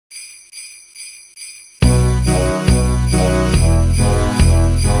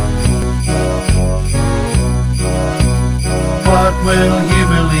Will you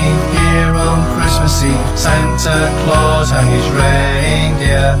believe here on Christmas Eve Santa Claus and his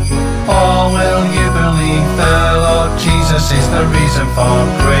reindeer? Or will you believe the Lord Jesus is the reason for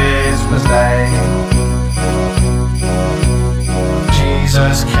Christmas Day?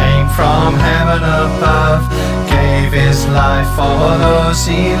 Jesus came from heaven above, gave his life for those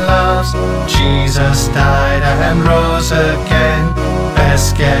he loves. Jesus died and rose again.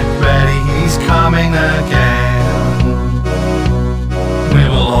 Best get ready, he's coming again. We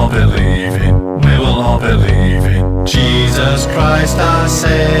will all believe in, we will all believe in Jesus Christ our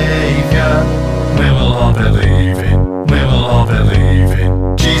Savior. We will all believe in, we will all believe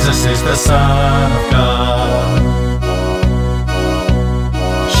in Jesus is the Son of God.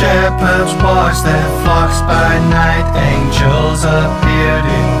 Shepherds watched their flocks by night. Angels appeared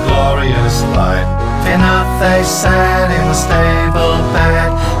in glorious light. Enough they said in the stable bed,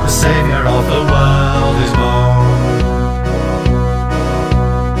 the Saviour of the world is born.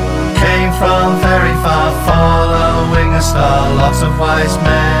 Came from very far, following a star, lots of wise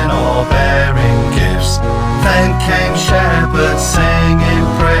men all bearing gifts. Then came shepherds singing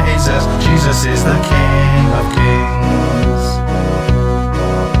praises, Jesus is the King of Kings.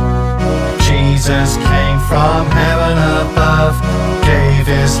 Jesus came from heaven above, gave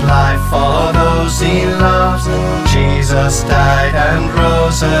his life for those he loves. Jesus died and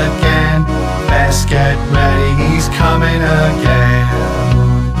rose again. Best get ready, he's coming again.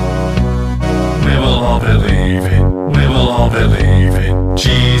 We will all believe in, we will all believe in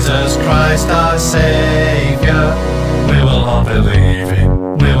Jesus Christ our Savior. We will all believe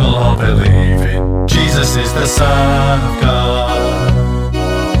in, we will all believe in Jesus is the Son of God.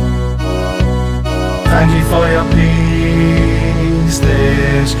 Thank you for your peace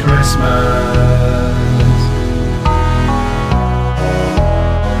this Christmas.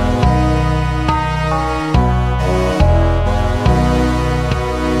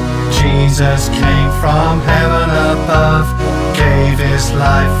 Jesus came from heaven above, gave his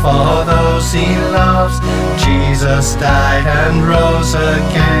life for those he loves. Jesus died and rose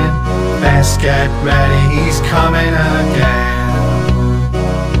again. Best get ready, he's coming again.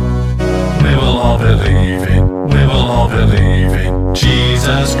 We will all believe in, we will all believe in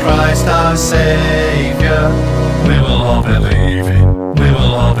Jesus Christ our Savior. We will all believe in, we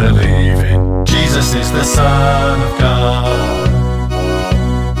will all believe in Jesus is the Son of God.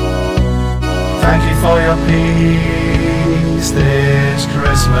 Thank you for your peace this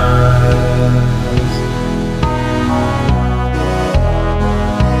Christmas.